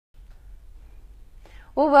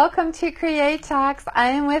Well, welcome to Create Talks. I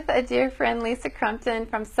am with a dear friend, Lisa Crumpton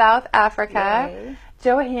from South Africa, Yay.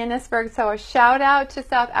 Johannesburg. So a shout out to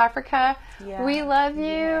South Africa. Yeah. We love you.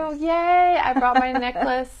 Yes. Yay. I brought my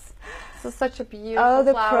necklace. This is such a beautiful Oh,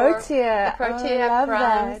 the flower. protea. The protea love from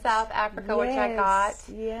that. South Africa, which I Yes.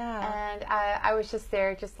 got. Yeah. And I was just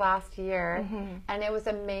there just last year. And it was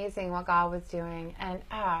amazing what God was doing. And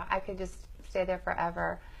I could just stay there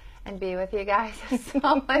forever and be with you guys. It's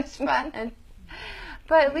so much fun.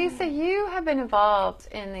 But Lisa, you have been involved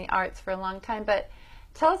in the arts for a long time, but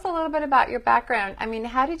tell us a little bit about your background. I mean,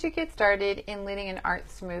 how did you get started in leading an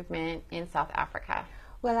arts movement in South Africa?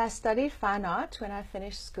 Well, I studied fine art when I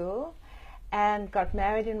finished school and got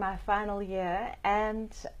married in my final year,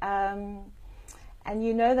 and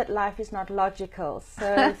you know that life is not logical.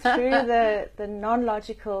 So through the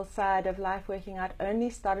non-logical side of life working out, only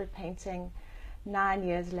started painting 9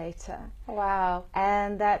 years later. Wow.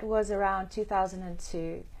 And that was around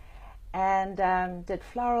 2002. And did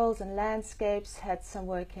florals and landscapes, had some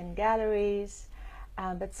work in galleries,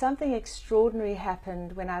 but something extraordinary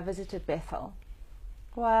happened when I visited Bethel.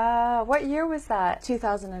 Wow. What year was that?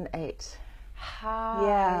 2008.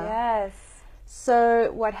 Yeah. Yes.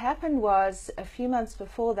 So what happened was, a few months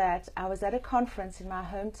before that, I was at a conference in my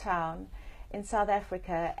hometown in South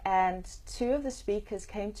Africa, and two of the speakers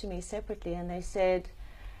came to me separately and they said,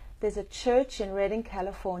 there's a church in Redding,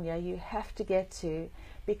 California you have to get to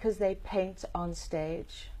because they paint on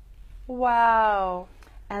stage. Wow.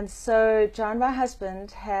 And so John, my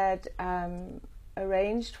husband, had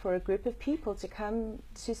arranged for a group of people to come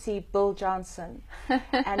to see Bill Johnson.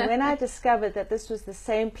 And when I discovered that this was the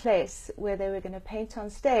same place where they were going to paint on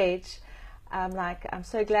stage, I'm like, I'm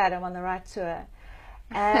so glad I'm on the right tour.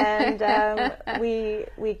 And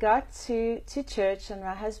we got to church, and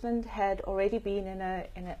my husband had already been in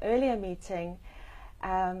an earlier meeting,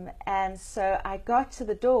 and so I got to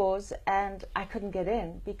the doors and I couldn't get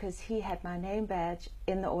in because he had my name badge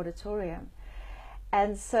in the auditorium.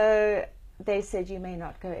 And so they said, you may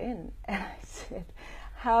not go in. And I said,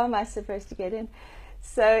 how am I supposed to get in?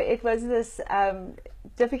 So it was this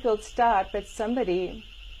difficult start, but somebody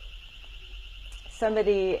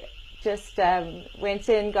just went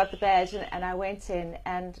in, got the badge, and I went in.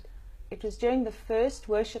 And it was during the first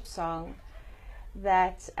worship song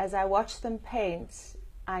that, as I watched them paint,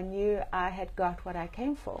 I knew I had got what I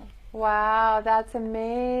came for. Wow, that's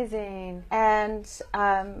amazing. And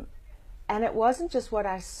it wasn't just what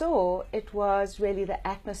I saw, it was really the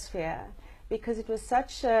atmosphere, because it was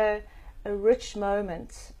such a rich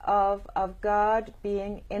moment of God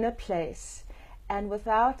being in a place, and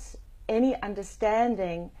without any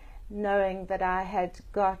understanding, knowing that I had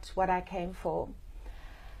got what I came for.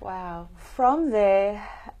 Wow. From there,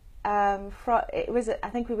 it was, I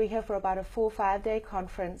think we were here for about a 4 or 5 day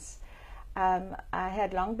conference. I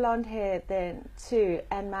had long blonde hair then too,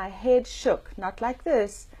 and my head shook, not like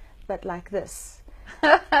this, but like this.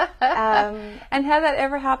 And had that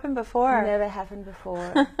ever happened before? Never happened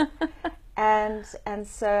before. and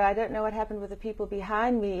so I don't know what happened with the people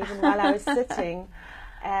behind me, even while I was sitting.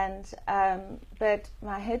 And but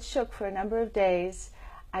my head shook for a number of days.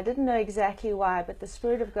 I didn't know exactly why, but the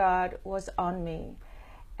Spirit of God was on me,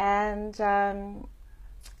 and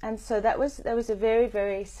so that was a very,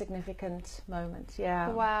 very significant moment. Yeah.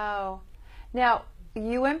 Wow. Now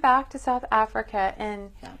you went back to South Africa,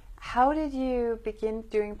 and how did you begin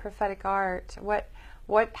doing prophetic art?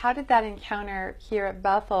 How did that encounter here at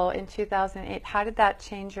Bethel in 2008? How did that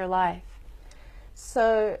change your life?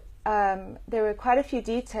 So there were quite a few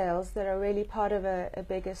details that are really part of a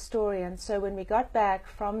bigger story. And so when we got back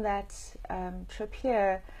from that trip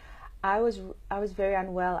here, I was very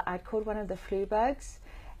unwell. I'd caught one of the flu bugs,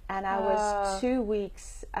 and I was 2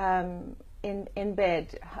 weeks in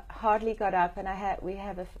bed, hardly got up. And we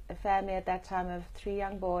have a family at that time of 3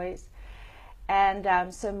 young boys,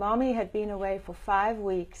 and so Mommy had been away for 5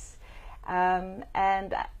 weeks.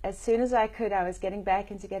 And as soon as I could, I was getting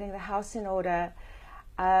back into getting the house in order.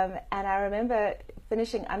 And I remember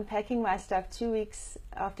finishing unpacking my stuff 2 weeks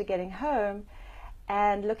after getting home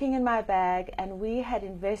and looking in my bag, and we had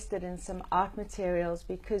invested in some art materials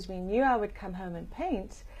because we knew I would come home and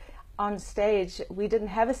paint on stage. We didn't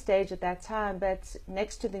have a stage at that time, but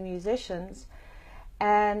next to the musicians.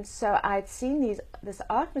 And so I'd seen this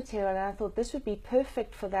art material, and I thought this would be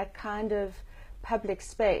perfect for that kind of public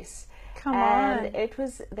space. Come on.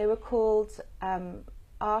 And they were called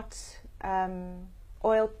art...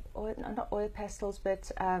 not oil pastels,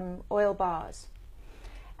 but oil bars.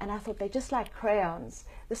 And I thought, they're just like crayons.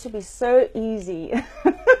 This would be so easy.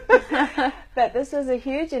 But this was a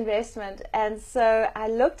huge investment. And so I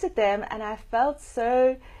looked at them and I felt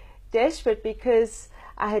so desperate because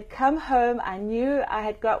I had come home. I knew I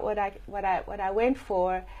had got what I went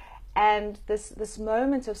for, and this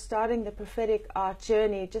moment of starting the prophetic art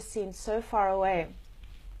journey just seemed so far away.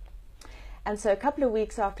 And so a couple of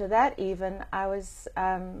weeks after that, even I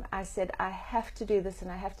said, I have to do this,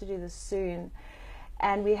 and I have to do this soon.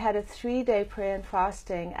 And we had a 3-day prayer and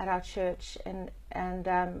fasting at our church, and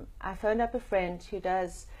I phoned up a friend who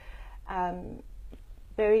does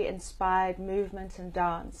very inspired movement and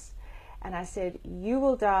dance. And I said, you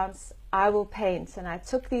will dance, I will paint. And I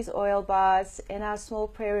took these oil bars in our small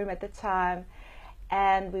prayer room at the time,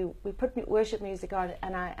 and we put worship music on,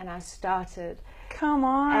 and I started. Come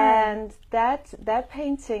on. And that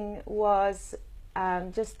painting was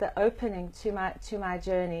just the opening to my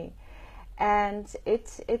journey. And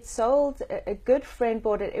it sold. A good friend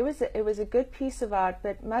bought it. It was a good piece of art,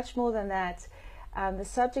 but much more than that. The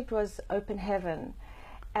subject was open heaven.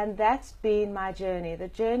 And that's been my journey. The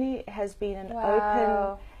journey has been an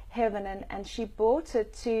open heaven, and she bought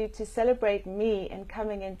it to celebrate me and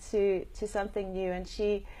coming into something new. And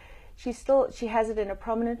she has it in a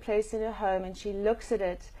prominent place in her home, and she looks at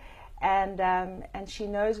it, and she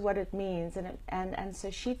knows what it means, and so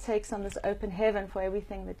she takes on this open heaven for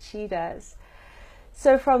everything that she does.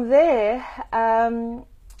 So from there,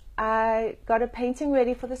 I got a painting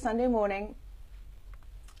ready for the Sunday morning.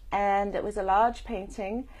 And it was a large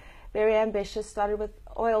painting, very ambitious, started with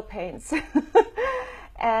oil paints.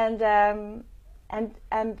 and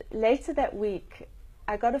later that week,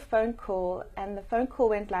 I got a phone call, and the phone call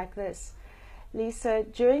went like this. Lisa,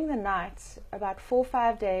 during the night, about 4 or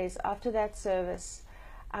 5 days after that service,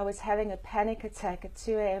 I was having a panic attack at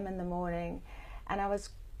 2 a.m. in the morning, and I was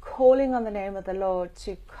calling on the name of the Lord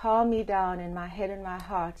to calm me down in my head and my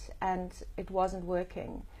heart, and it wasn't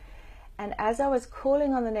working. And as I was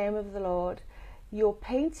calling on the name of the Lord, your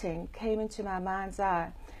painting came into my mind's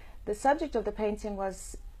eye. The subject of the painting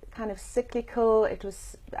was kind of cyclical. It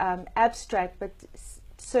was abstract, but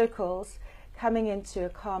circles coming into a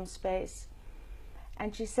calm space.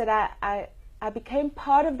 And she said, I became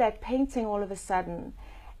part of that painting all of a sudden,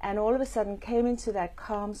 and all of a sudden came into that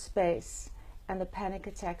calm space, and the panic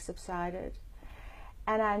attack subsided.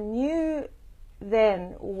 And I knew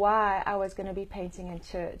then why I was going to be painting in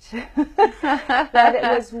church. That it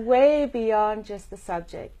was way beyond just the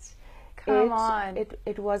subject. Come on.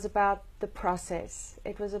 It was about the process.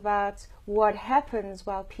 It was about what happens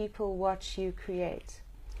while people watch you create.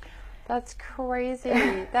 That's crazy.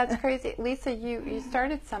 That's crazy. Lisa, you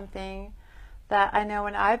started something that I know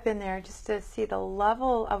when I've been there, just to see the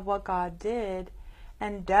level of what God did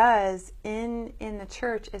and does in the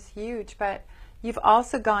church is huge. But you've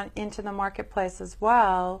also gone into the marketplace as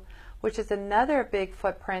well, which is another big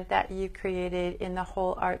footprint that you created in the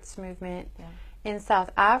whole arts movement in South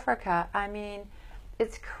Africa. I mean,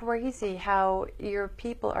 it's crazy how your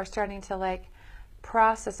people are starting to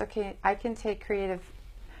process, okay, I can take creative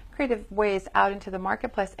ways out into the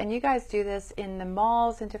marketplace. And you guys do this in the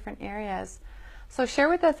malls and different areas. So share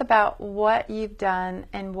with us about what you've done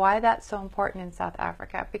and why that's so important in South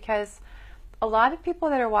Africa, because a lot of people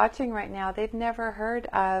that are watching right now, they've never heard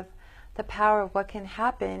of the power of what can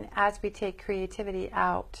happen as we take creativity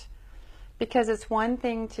out. Because it's one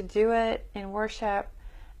thing to do it in worship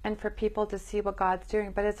and for people to see what God's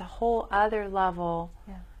doing, but it's a whole other level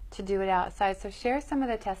to do it outside. So share some of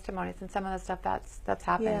the testimonies and some of the stuff that's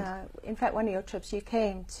happened. Yeah, in fact, one of your trips, you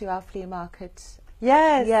came to our flea market.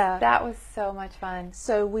 Yes, that was so much fun.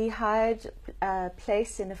 So we hired a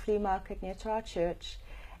place in a flea market near to our church,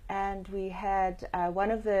 and we had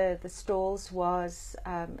one of the stalls was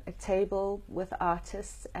a table with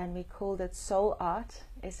artists, and we called it Soul Art,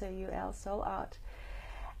 S-O-U-L, Soul Art.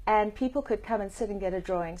 And people could come and sit and get a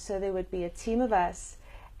drawing. So there would be a team of us,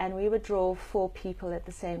 and we would draw four different people at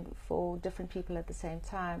the same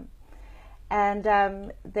time. And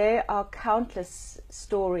there are countless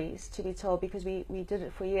stories to be told, because we did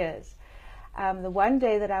it for years. The one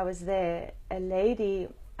day that I was there, a lady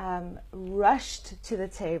rushed to the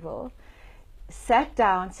table, sat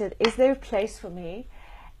down, said, "Is there a place for me?"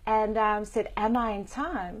 And said, "Am I in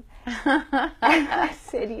time?" And I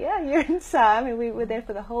said, "Yeah, you're in time." And we were there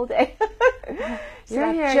for the whole day.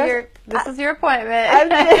 You're here. This is your appointment.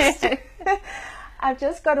 I've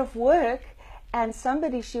just got off work, and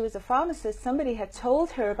she was a pharmacist, somebody had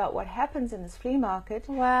told her about what happens in this flea market.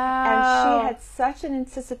 Wow. And she had such an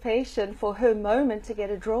anticipation for her moment to get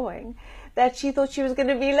a drawing that she thought she was going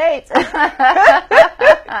to be late.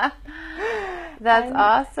 That's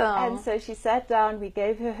awesome. And so she sat down, we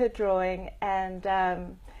gave her her drawing, and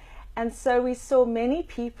so we saw many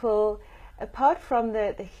people, apart from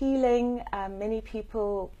the healing, many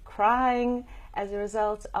people crying as a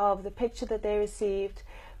result of the picture that they received.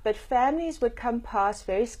 But families would come past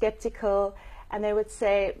very skeptical, and they would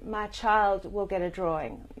say, my child will get a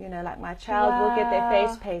drawing, like my child will get their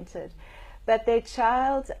face painted. But their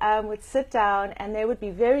child would sit down, and they would be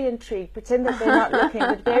very intrigued, pretend that they're not looking,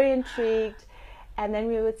 but very intrigued. And then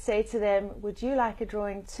we would say to them, would you like a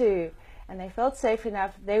drawing too? And they felt safe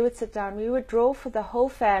enough. They would sit down. We would draw for the whole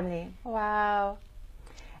family. Wow.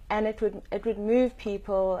 And it would move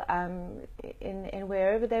people in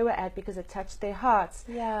wherever they were at, because it touched their hearts.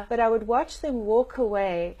 Yeah. But I would watch them walk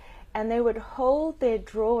away, and they would hold their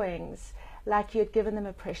drawings like you had given them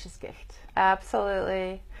a precious gift.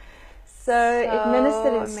 Absolutely. So it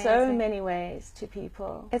ministered in amazing. so many ways to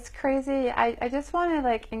people. It's crazy. I just want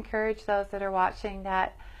to encourage those that are watching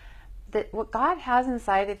that what God has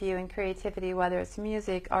inside of you in creativity, whether it's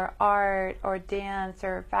music or art or dance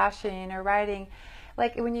or fashion or writing,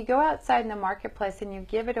 when you go outside in the marketplace and you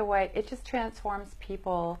give it away, it just transforms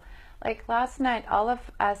people. Like last night, all of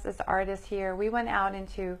us as artists here, we went out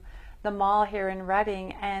into the mall here in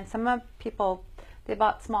Reading, and some of people, they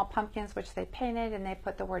bought small pumpkins which they painted, and they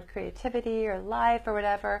put the word creativity or life or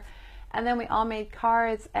whatever, and then we all made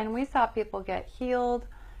cards, and we saw people get healed,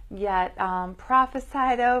 get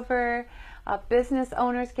prophesied over, business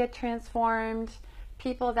owners get transformed,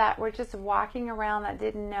 people that were just walking around that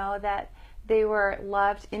didn't know that they were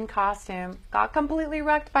loved in costume got completely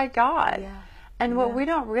wrecked by God. Yeah. And what we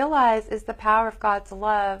don't realize is the power of God's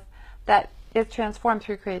love that is transformed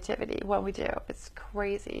through creativity, what we do. It's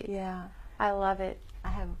crazy. Yeah. I love it. I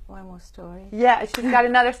have one more story. Yeah, she's got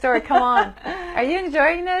another story. Come on. Are you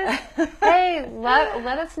enjoying this? Hey,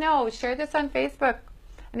 let us know. Share this on Facebook.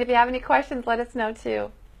 And if you have any questions, let us know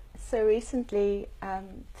too. So recently,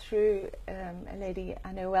 through a lady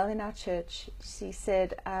I know well in our church, she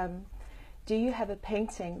said, do you have a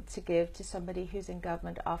painting to give to somebody who's in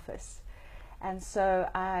government office? And so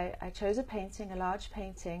I chose a painting, a large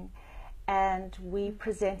painting, and we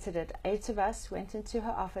presented it. 8 of us went into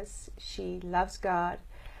her office. She loves God,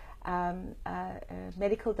 a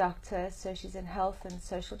medical doctor, so she's in health and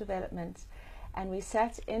social development. And we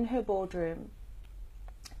sat in her boardroom.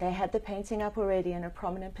 They had the painting up already in a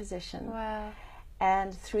prominent position. Wow.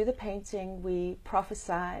 And through the painting, we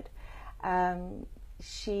prophesied.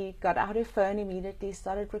 She got out her phone immediately,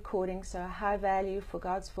 started recording, so a high value for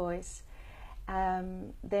God's voice,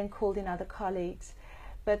 then called in other colleagues.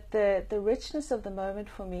 But the richness of the moment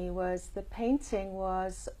for me was the painting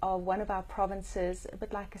was of one of our provinces, a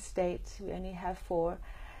bit like a state, we only have 4,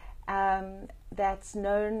 that's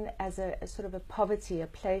known as a sort of a poverty, a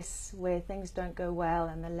place where things don't go well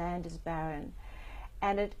and the land is barren.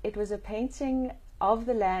 And it was a painting of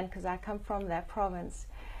the land, because I come from that province,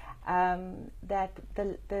 that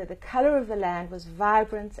the color of the land was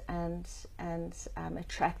vibrant and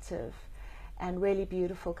attractive, and really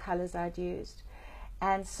beautiful colors I'd used.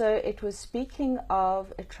 And so it was speaking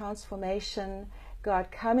of a transformation, God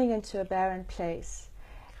coming into a barren place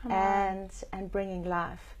and bringing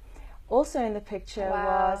life. Also in the picture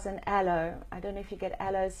was an aloe. I don't know if you get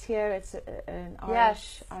aloes here. It's an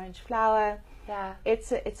orange flower. Yeah.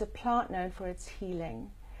 It's a plant known for its healing.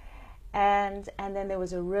 And then there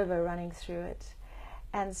was a river running through it.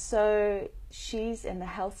 And so she's in the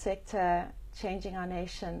health sector, changing our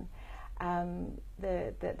nation.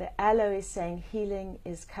 The aloe is saying healing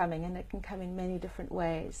is coming, and it can come in many different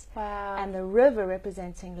ways. Wow. And the river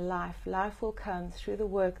representing life. Life will come through the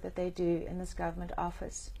work that they do in this government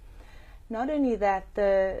office. Not only that,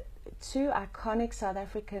 the 2 iconic South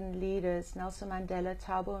African leaders, Nelson Mandela,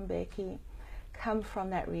 Thabo Mbeki, come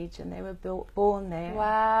from that region. They were born there.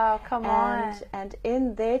 Wow, come on. And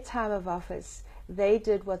in their time of office, they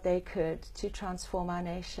did what they could to transform our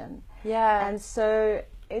nation. Yeah. And so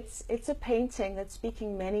it's a painting that's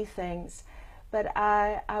speaking many things, but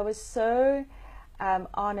I was so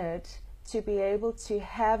honored to be able to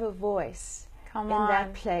have a voice in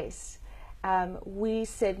that place. We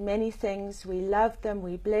said many things, we loved them,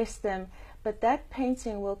 we blessed them, but that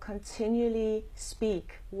painting will continually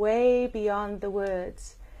speak way beyond the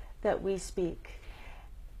words that we speak.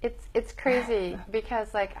 It's crazy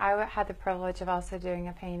because I had the privilege of also doing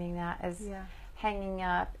a painting that is hanging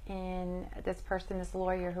up in this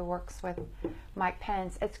lawyer who works with Mike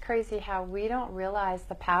Pence. It's crazy how we don't realize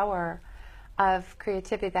the power of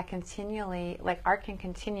creativity that continually, art can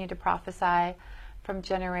continue to prophesy from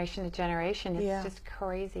generation to generation. It's just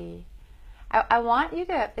crazy. I want you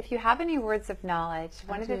to, if you have any words of knowledge,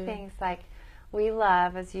 one of the things we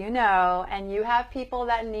love, as you know, and you have people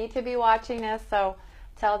that need to be watching us, so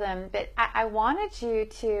tell them, but I wanted you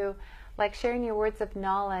to share any words of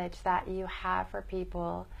knowledge that you have for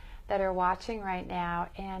people that are watching right now,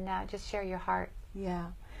 and just share your heart. Yeah.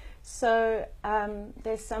 So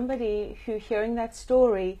there's somebody who, hearing that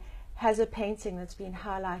story, has a painting that's been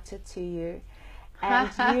highlighted to you, and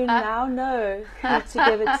you now know who to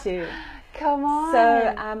give it to. Come on.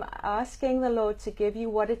 So I'm asking the Lord to give you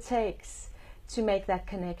what it takes to make that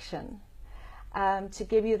connection, to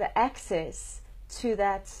give you the access to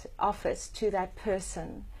that office, to that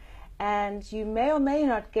person. And you may or may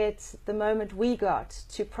not get the moment we got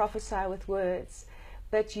to prophesy with words,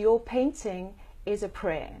 but your painting is a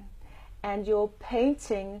prayer, and your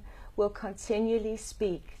painting will continually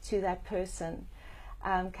speak to that person.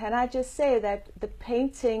 Can I just say that the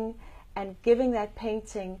painting and giving that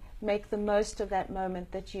painting, make the most of that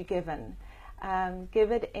moment that you're given.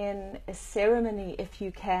 Give it in a ceremony if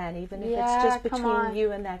you can, even if it's just between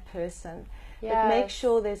you and that person. Yes. But make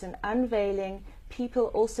sure there's an unveiling. People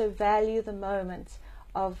also value the moment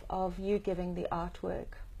of you giving the artwork.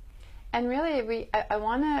 And really, I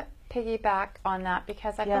want to piggyback on that,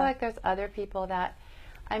 because I feel like there's other people that,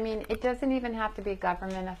 I mean, it doesn't even have to be a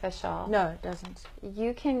government official. No, it doesn't.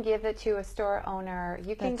 You can give it to a store owner.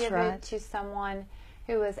 You can give it to someone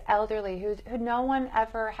who is elderly, who no one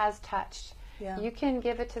ever has touched. Yeah. You can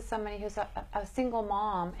give it to somebody who's a single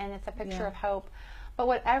mom, and it's a picture of hope. But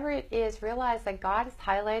whatever it is, realize that God is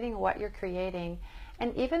highlighting what you're creating.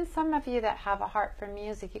 And even some of you that have a heart for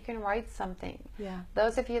music, you can write something. Yeah.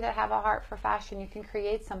 Those of you that have a heart for fashion, you can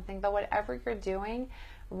create something. But whatever you're doing,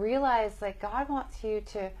 realize like God wants you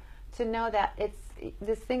to know that it's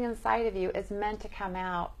this thing inside of you is meant to come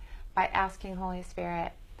out by asking Holy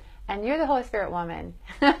Spirit. And you're the Holy Spirit woman.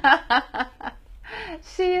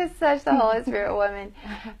 She is such the Holy Spirit woman.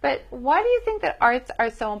 But why do you think that arts are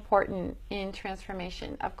so important in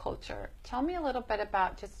transformation of culture? Tell me a little bit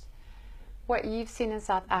about just what you've seen in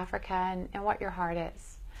South Africa and what your heart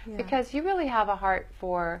is. Yeah. Because you really have a heart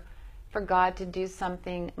for God to do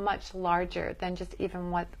something much larger than just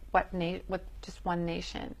even what just one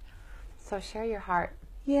nation. So share your heart.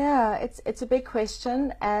 Yeah, it's a big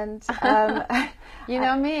question, and you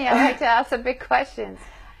know me, I like to ask the big questions.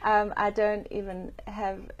 I don't even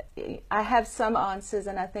I have some answers,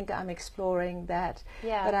 and I think I'm exploring that.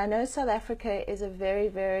 Yeah. But I know South Africa is a very,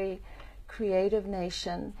 very creative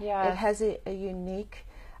nation. Yes. It has a unique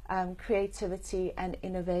creativity and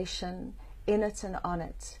innovation in it and on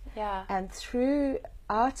it. Yeah. And through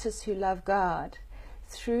artists who love God,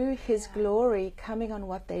 through His glory coming on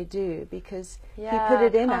what they do, because He put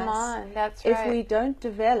it in us. On. That's right. If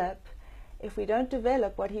we don't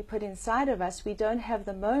develop what He put inside of us, we don't have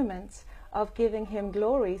the moment of giving Him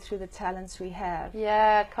glory through the talents we have.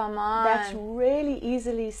 Yeah, come on. That's really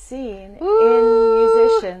easily seen in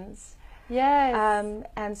musicians. Yes.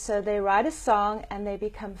 And so they write a song and they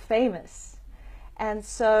become famous. And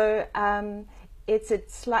so it's a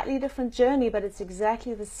slightly different journey, but it's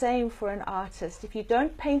exactly the same for an artist. If you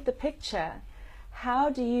don't paint the picture, how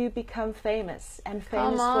do you become famous and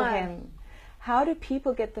famous for Him? How do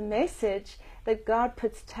people get the message that God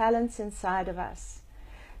puts talents inside of us?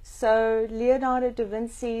 So Leonardo da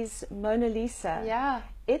Vinci's Mona Lisa,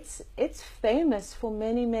 it's famous for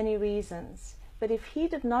many, many reasons. But if he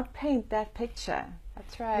did not paint that picture,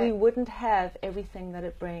 that's right, we wouldn't have everything that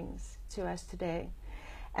it brings to us today.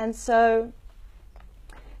 And so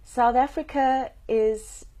South Africa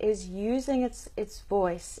is using its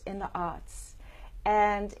voice in the arts,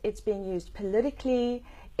 and it's being used politically.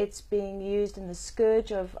 It's being used in the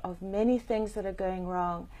scourge of many things that are going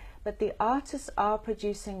wrong. But the artists are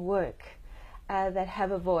producing work that have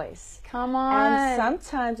a voice. Come on. And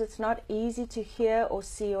sometimes it's not easy to hear or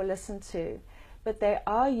see or listen to, but they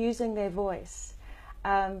are using their voice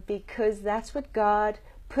because that's what God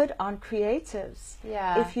put on creatives.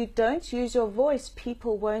 Yeah. If you don't use your voice,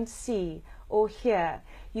 people won't see or hear.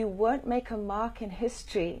 You won't make a mark in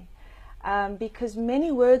history. Because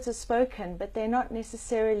many words are spoken, but they're not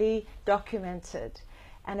necessarily documented.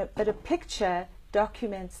 But a picture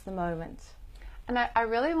documents the moment. And I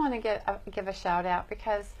really want to give a shout out,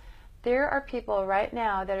 because there are people right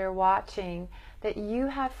now that are watching that you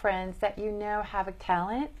have friends that you know have a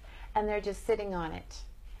talent, and they're just sitting on it,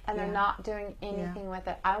 and they're not doing anything with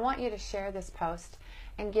it. I want you to share this post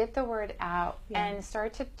and get the word out and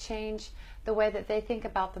start to change the way that they think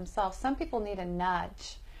about themselves. Some people need a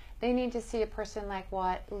nudge. They need to see a person like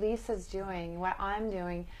what Lisa's doing, what I'm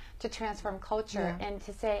doing, to transform culture and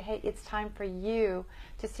to say, hey, it's time for you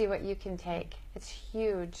to see what you can take. It's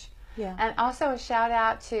huge. Yeah. And also a shout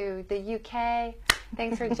out to the UK.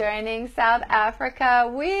 Thanks for joining. South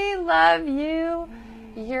Africa, we love you.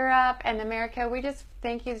 Europe and America, we just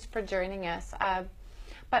thank you for joining us.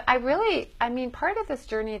 But part of this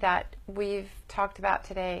journey that we've talked about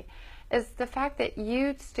today is the fact that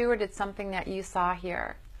you stewarded something that you saw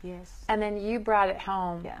here. Yes. And then you brought it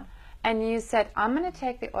home. Yeah. And you said, I'm going to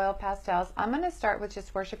take the oil pastels. I'm going to start with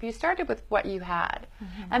just worship. You started with what you had.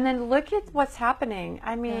 And then look at what's happening.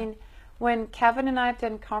 I mean, when Kevin and I have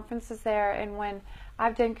done conferences there, and when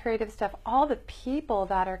I've done creative stuff, all the people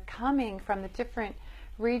that are coming from the different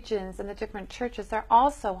regions and the different churches, they're all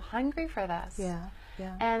so hungry for this. Yeah.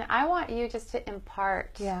 Yeah. And I want you just to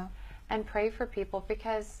impart and pray for people,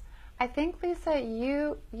 because I think, Lisa,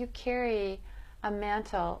 you carry a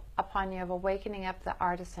mantle upon you of awakening up the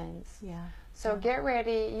artisans. Yeah. So get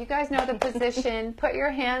ready. You guys know the position. Put your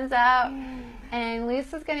hands up, and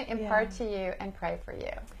Lisa's going to impart to you and pray for you.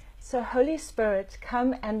 So Holy Spirit,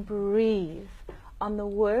 come and breathe on the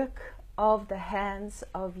work of the hands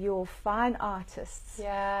of your fine artists,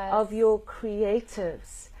 of your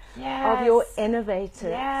creatives, of your innovators.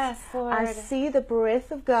 Yes, Lord. I see the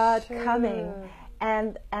breath of God coming.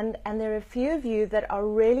 And there are a few of you that are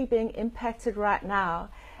really being impacted right now,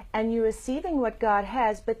 and you're receiving what God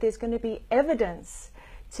has, but there's going to be evidence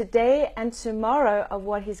today and tomorrow of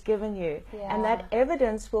what He's given you. And that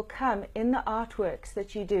evidence will come in the artworks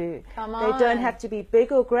that you do. Come on. They don't have to be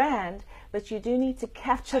big or grand, but you do need to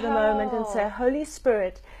capture the moment and say, Holy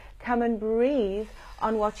Spirit, come and breathe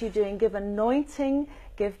on what you're doing. Give anointing,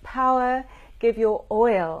 give power, give your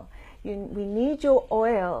oil. We need your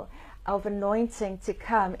oil of anointing to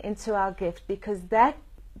come into our gift, because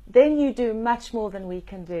then you do much more than we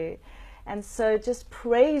can do. And so just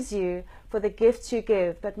praise you for the gifts you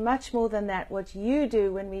give, but much more than that, what you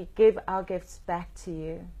do when we give our gifts back to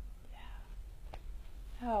you.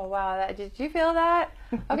 Oh, wow. Did you feel that?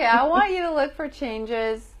 Okay, I want you to look for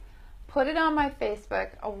changes. Put it on my Facebook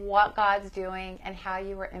of what God's doing and how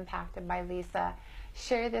you were impacted by Lisa.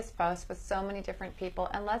 Share this post with so many different people,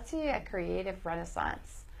 and let's see a creative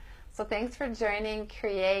renaissance. So thanks for joining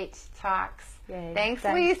Create Talks. Yay. Thanks,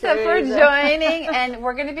 Theresa. Lisa, for joining. And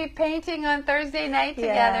we're going to be painting on Thursday night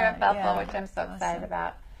together at Buffalo, which I'm so excited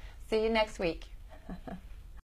about. See you next week.